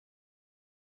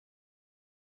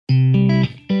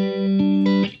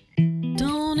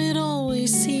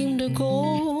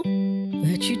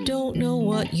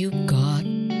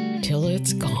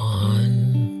it's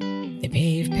gone. They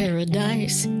paved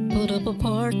paradise, put up a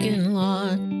parking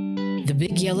lot. The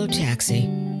big yellow taxi,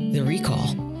 the recall,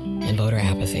 and voter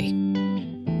apathy.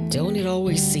 Don't it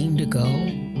always seem to go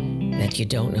that you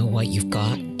don't know what you've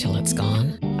got till it's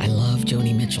gone? I love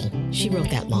Joni Mitchell. She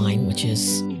wrote that line, which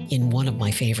is in one of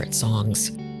my favorite songs,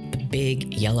 The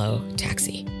Big Yellow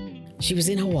Taxi. She was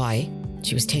in Hawaii.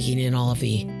 She was taking in all of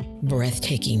the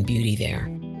breathtaking beauty there.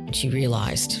 And she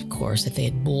realized, of course, that they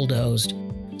had bulldozed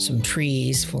some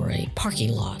trees for a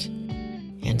parking lot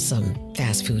and some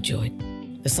fast food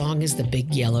joint. The song is The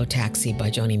Big Yellow Taxi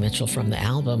by Joni Mitchell from the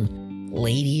album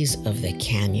Ladies of the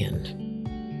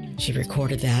Canyon. She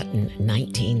recorded that in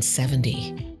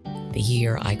 1970, the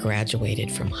year I graduated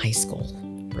from high school,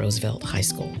 Roosevelt High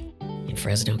School in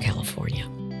Fresno, California.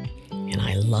 And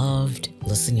I loved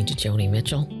listening to Joni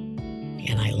Mitchell,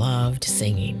 and I loved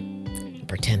singing and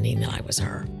pretending that I was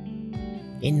her.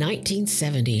 In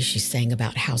 1970, she sang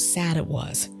about how sad it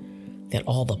was that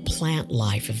all the plant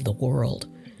life of the world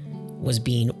was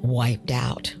being wiped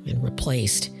out and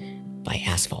replaced by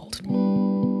asphalt.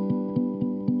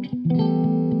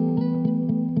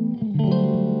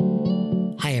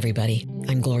 Hi, everybody.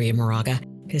 I'm Gloria Moraga.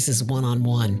 This is One on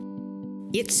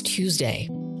One. It's Tuesday,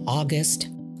 August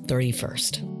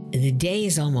 31st. The day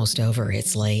is almost over.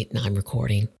 It's late, and I'm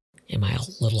recording in my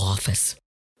little office.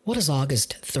 What does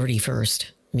August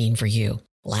 31st mean for you?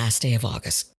 Last day of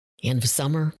August. End of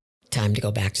summer, time to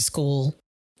go back to school.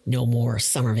 No more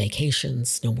summer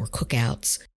vacations, no more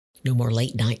cookouts, no more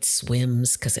late night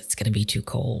swims because it's going to be too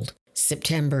cold.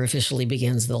 September officially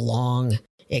begins the long,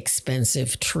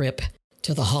 expensive trip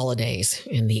to the holidays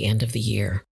and the end of the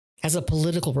year. As a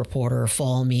political reporter,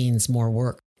 fall means more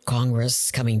work. Congress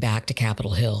coming back to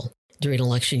Capitol Hill. During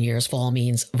election years, fall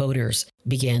means voters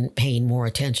begin paying more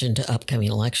attention to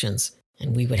upcoming elections,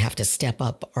 and we would have to step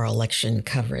up our election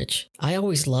coverage. I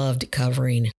always loved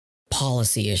covering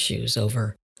policy issues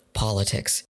over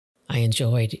politics. I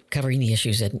enjoyed covering the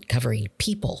issues and covering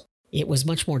people. It was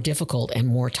much more difficult and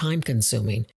more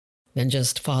time-consuming than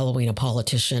just following a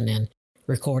politician and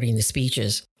recording the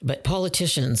speeches. But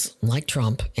politicians, like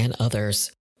Trump and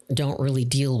others, don't really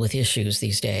deal with issues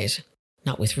these days,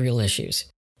 not with real issues.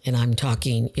 And I'm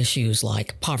talking issues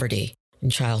like poverty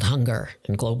and child hunger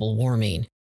and global warming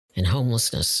and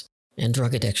homelessness and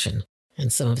drug addiction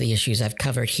and some of the issues I've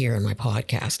covered here in my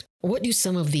podcast. What do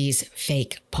some of these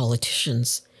fake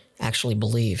politicians actually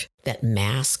believe? That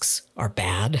masks are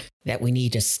bad? That we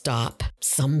need to stop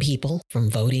some people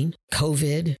from voting?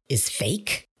 COVID is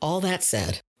fake? All that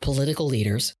said, political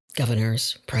leaders,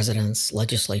 governors, presidents,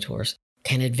 legislators,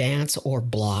 can advance or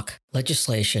block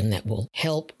legislation that will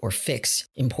help or fix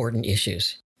important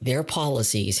issues. Their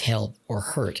policies help or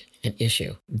hurt an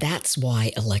issue. That's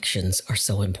why elections are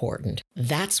so important.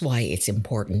 That's why it's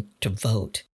important to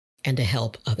vote and to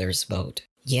help others vote.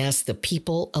 Yes, the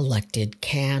people elected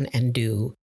can and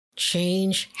do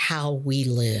change how we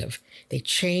live. They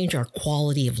change our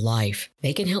quality of life.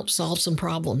 They can help solve some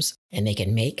problems, and they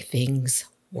can make things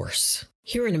worse.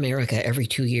 Here in America, every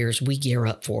 2 years, we gear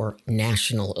up for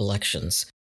national elections.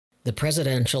 The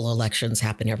presidential elections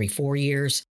happen every 4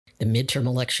 years. The midterm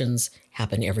elections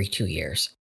happen every 2 years.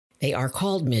 They are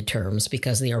called midterms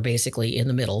because they are basically in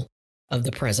the middle of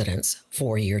the president's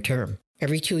 4-year term.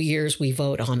 Every 2 years, we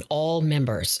vote on all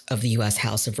members of the U.S.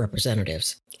 House of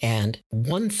Representatives and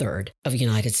 1/3 of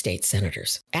United States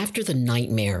senators. After the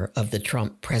nightmare of the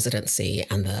Trump presidency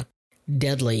and the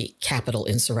deadly Capitol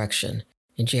insurrection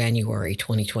in January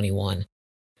 2021,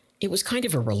 it was kind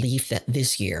of a relief that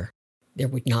this year there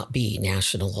would not be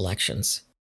national elections.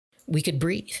 We could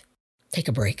breathe, take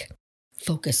a break,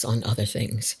 focus on other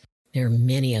things. There are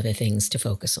many other things to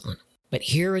focus on. But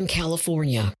here in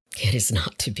California, it is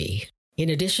not to be. In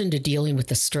addition to dealing with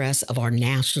the stress of our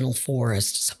national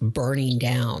forests burning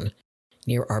down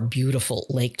near our beautiful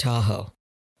Lake Tahoe,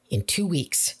 in 2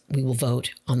 weeks, we will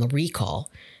vote on the recall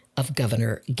of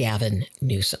Governor Gavin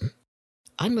Newsom.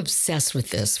 I'm obsessed with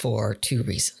this for 2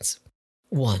 reasons.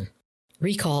 1,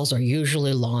 recalls are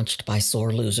usually launched by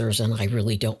sore losers, and I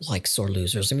really don't like sore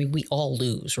losers. I mean, we all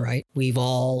lose, right? We've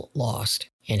all lost.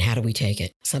 And how do we take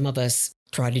it? Some of us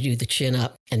try to do the chin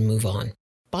up and move on.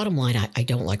 Bottom line, I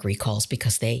don't like recalls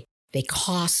because they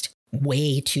cost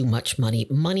way too much money.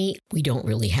 Money we don't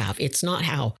really have. It's not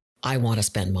how I want to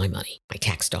spend my money, my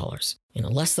tax dollars. And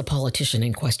unless the politician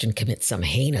in question commits some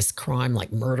heinous crime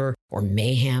like murder or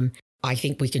mayhem, I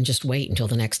think we can just wait until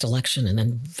the next election and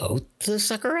then vote the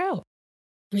sucker out.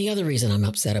 And the other reason I'm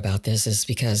upset about this is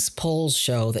because polls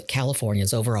show that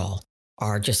Californians overall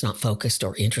are just not focused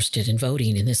or interested in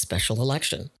voting in this special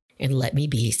election. And let me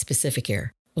be specific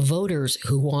here. Voters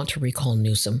who want to recall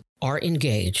Newsom are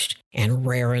engaged and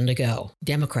raring to go.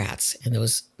 Democrats and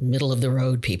those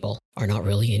middle-of-the-road people are not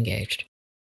really engaged.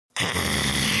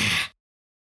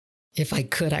 If I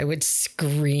could, I would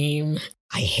scream.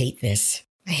 I hate this.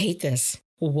 I hate this.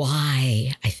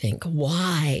 Why? I think.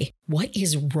 Why? What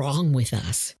is wrong with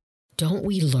us? Don't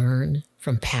we learn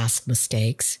from past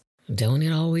mistakes? Don't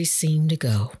it always seem to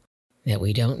go that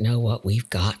we don't know what we've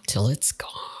got till it's gone?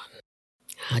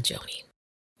 Joni.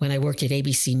 When I worked at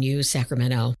ABC News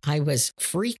Sacramento, I was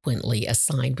frequently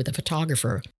assigned with a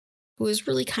photographer who was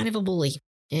really kind of a bully.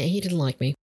 He didn't like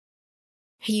me.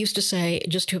 He used to say,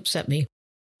 just to upset me,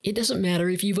 "It doesn't matter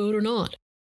if you vote or not.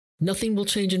 Nothing will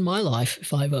change in my life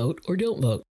if I vote or don't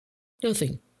vote.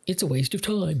 Nothing. It's a waste of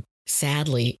time."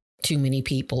 Sadly, too many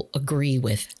people agree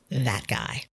with that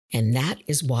guy. And that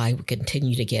is why we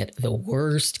continue to get the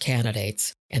worst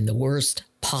candidates and the worst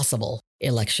possible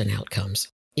election outcomes.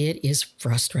 It is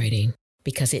frustrating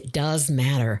because it does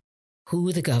matter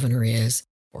who the governor is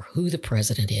or who the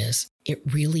president is. It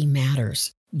really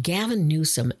matters. Gavin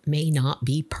Newsom may not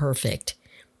be perfect,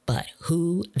 but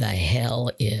who the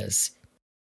hell is?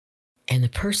 And the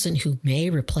person who may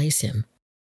replace him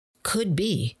could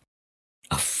be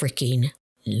a freaking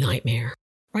nightmare.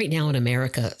 Right now in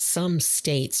America, some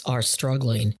states are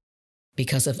struggling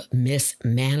because of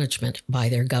mismanagement by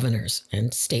their governors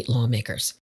and state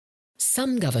lawmakers.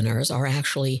 Some governors are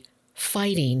actually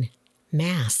fighting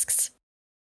masks.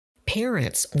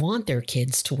 Parents want their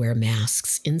kids to wear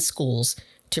masks in schools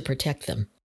to protect them.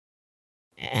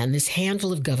 And this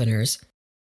handful of governors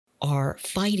are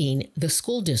fighting the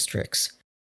school districts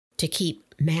to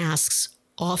keep masks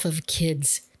off of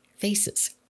kids'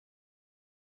 faces.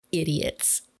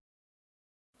 Idiots.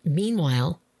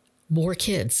 Meanwhile, more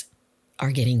kids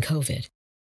are getting COVID.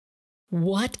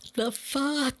 What the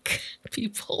fuck,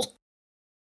 people?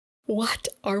 What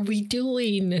are we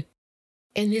doing?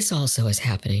 And this also is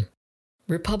happening.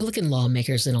 Republican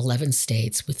lawmakers in 11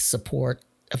 states, with support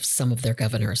of some of their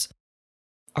governors,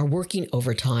 are working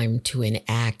overtime to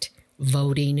enact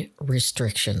voting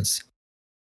restrictions.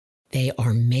 They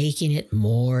are making it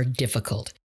more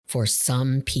difficult for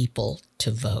some people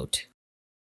to vote.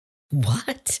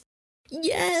 What?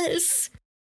 Yes!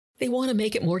 They want to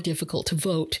make it more difficult to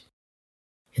vote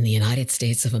in the United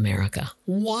States of America.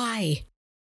 Why?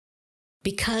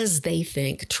 Because they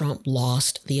think Trump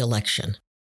lost the election.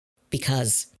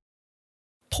 Because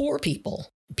poor people,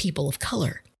 people of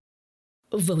color,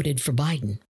 voted for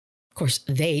Biden. Of course,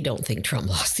 they don't think Trump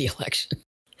lost the election.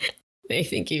 They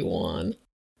think he won.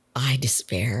 I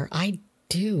despair. I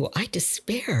do. I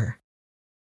despair.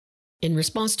 In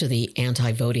response to the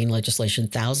anti-voting legislation,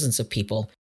 thousands of people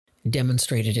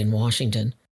demonstrated in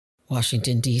Washington,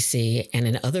 D.C., and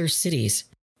in other cities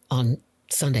on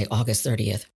Sunday, August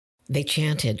 30th. They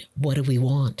chanted, "What do we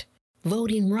want?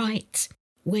 Voting rights.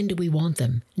 When do we want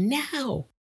them? Now."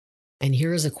 And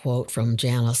here is a quote from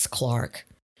Janice Clark.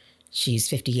 She's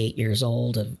 58 years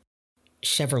old, of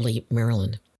Cheverly,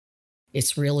 Maryland.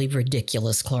 "It's really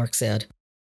ridiculous," Clark said.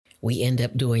 "We end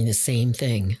up doing the same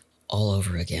thing all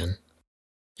over again."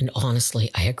 And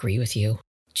honestly, I agree with you,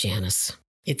 Janice.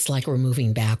 It's like we're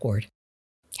moving backward.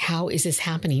 How is this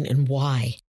happening and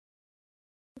why?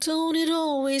 Don't it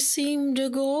always seem to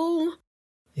go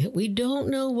that we don't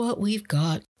know what we've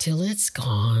got till it's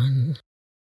gone?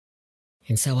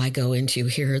 And so I go into,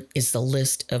 here is the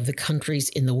list of the countries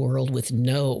in the world with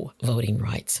no voting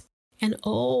rights. And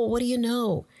oh, what do you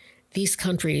know? These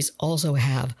countries also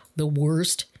have the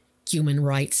worst human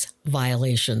rights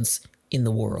violations in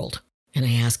the world. And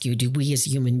I ask you, do we as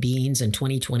human beings in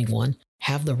 2021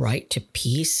 have the right to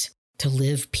peace, to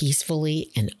live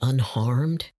peacefully and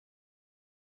unharmed?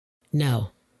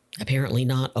 No, apparently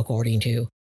not, according to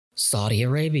Saudi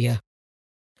Arabia,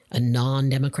 a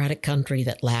non-democratic country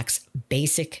that lacks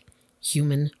basic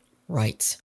human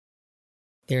rights.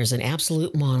 There's an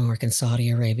absolute monarch in Saudi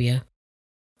Arabia.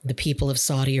 The people of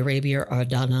Saudi Arabia are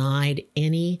denied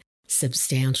any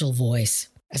substantial voice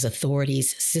as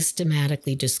authorities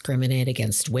systematically discriminate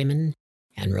against women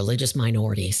and religious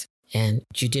minorities. And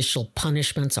judicial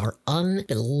punishments are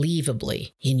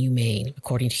unbelievably inhumane,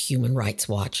 according to Human Rights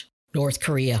Watch. North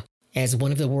Korea, as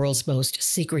one of the world's most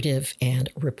secretive and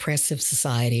repressive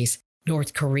societies,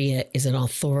 North Korea is an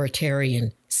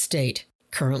authoritarian state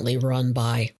currently run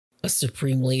by a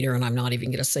supreme leader, and I'm not even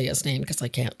going to say his name because I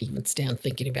can't even stand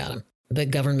thinking about him. The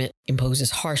government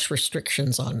imposes harsh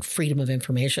restrictions on freedom of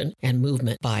information and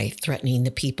movement by threatening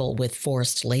the people with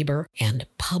forced labor and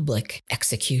public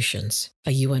executions.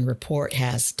 A UN report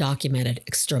has documented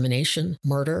extermination,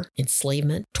 murder,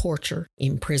 enslavement, torture,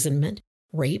 imprisonment,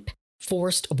 rape,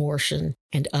 forced abortion,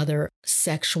 and other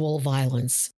sexual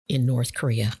violence in North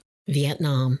Korea.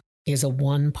 Vietnam is a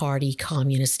one-party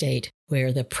communist state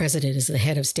where the president is the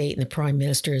head of state and the prime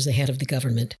minister is the head of the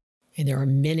government. And there are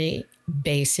many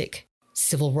basic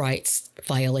civil rights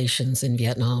violations in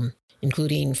Vietnam,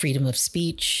 including freedom of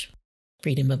speech,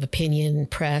 freedom of opinion,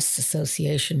 press,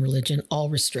 association, religion, all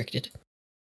restricted.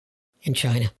 And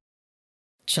China.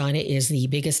 China is the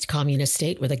biggest communist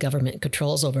state where the government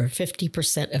controls over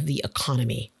 50% of the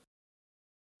economy.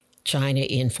 China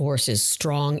enforces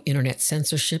strong internet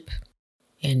censorship,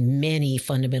 and many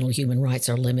fundamental human rights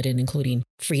are limited, including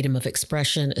freedom of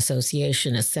expression,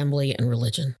 association, assembly, and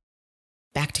religion.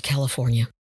 Back to California.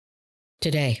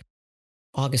 Today,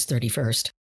 August 31st,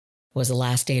 was the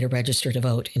last day to register to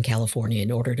vote in California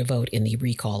in order to vote in the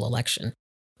recall election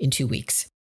in 2 weeks.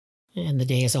 And the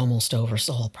day is almost over,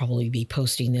 so I'll probably be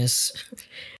posting this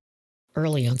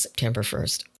early on September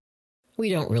 1st. We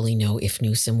don't really know if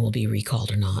Newsom will be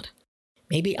recalled or not.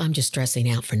 Maybe I'm just stressing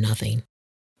out for nothing,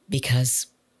 because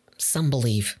some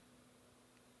believe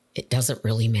it doesn't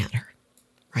really matter,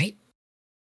 right?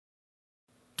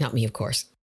 Not me, of course.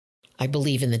 I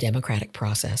believe in the democratic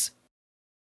process.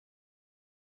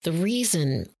 The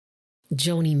reason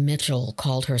Joni Mitchell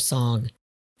called her song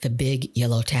The Big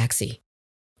Yellow Taxi,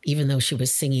 even though she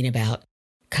was singing about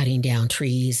cutting down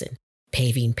trees and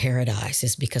paving paradise,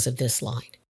 is because of this line.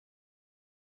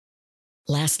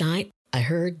 Last night, I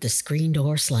heard the screen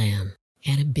door slam,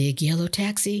 and a big yellow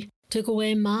taxi took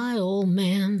away my old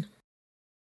man.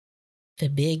 The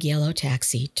big yellow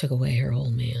taxi took away her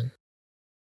old man.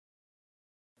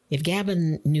 If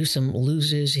Gavin Newsom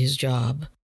loses his job,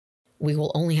 we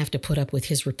will only have to put up with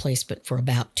his replacement for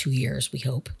about 2 years, we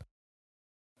hope.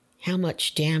 How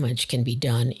much damage can be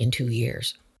done in 2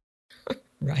 years?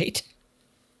 Right?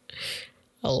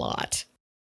 A lot.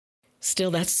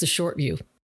 Still, that's the short view.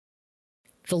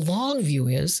 The long view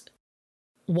is,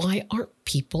 why aren't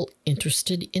people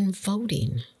interested in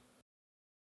voting?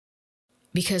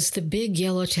 Because the big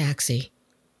yellow taxi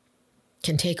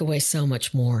can take away so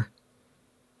much more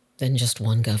than just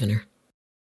one governor.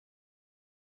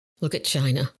 Look at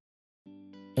China,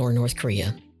 or North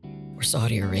Korea, or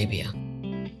Saudi Arabia.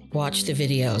 Watch the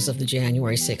videos of the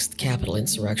January 6th Capitol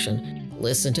insurrection.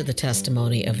 Listen to the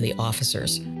testimony of the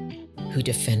officers who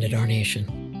defended our nation.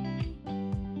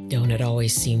 Don't it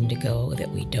always seem to go that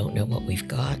we don't know what we've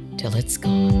got till it's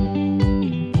gone?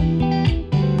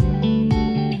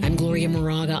 I'm Gloria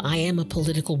Moraga. I am a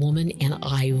political woman and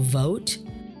I vote.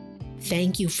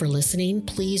 Thank you for listening.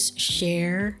 Please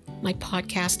share my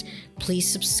podcast. Please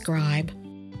subscribe.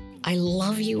 I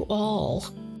love you all.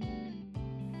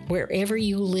 Wherever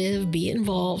you live, be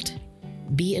involved,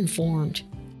 be informed,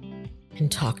 and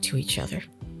talk to each other,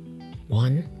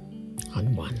 one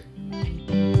on one.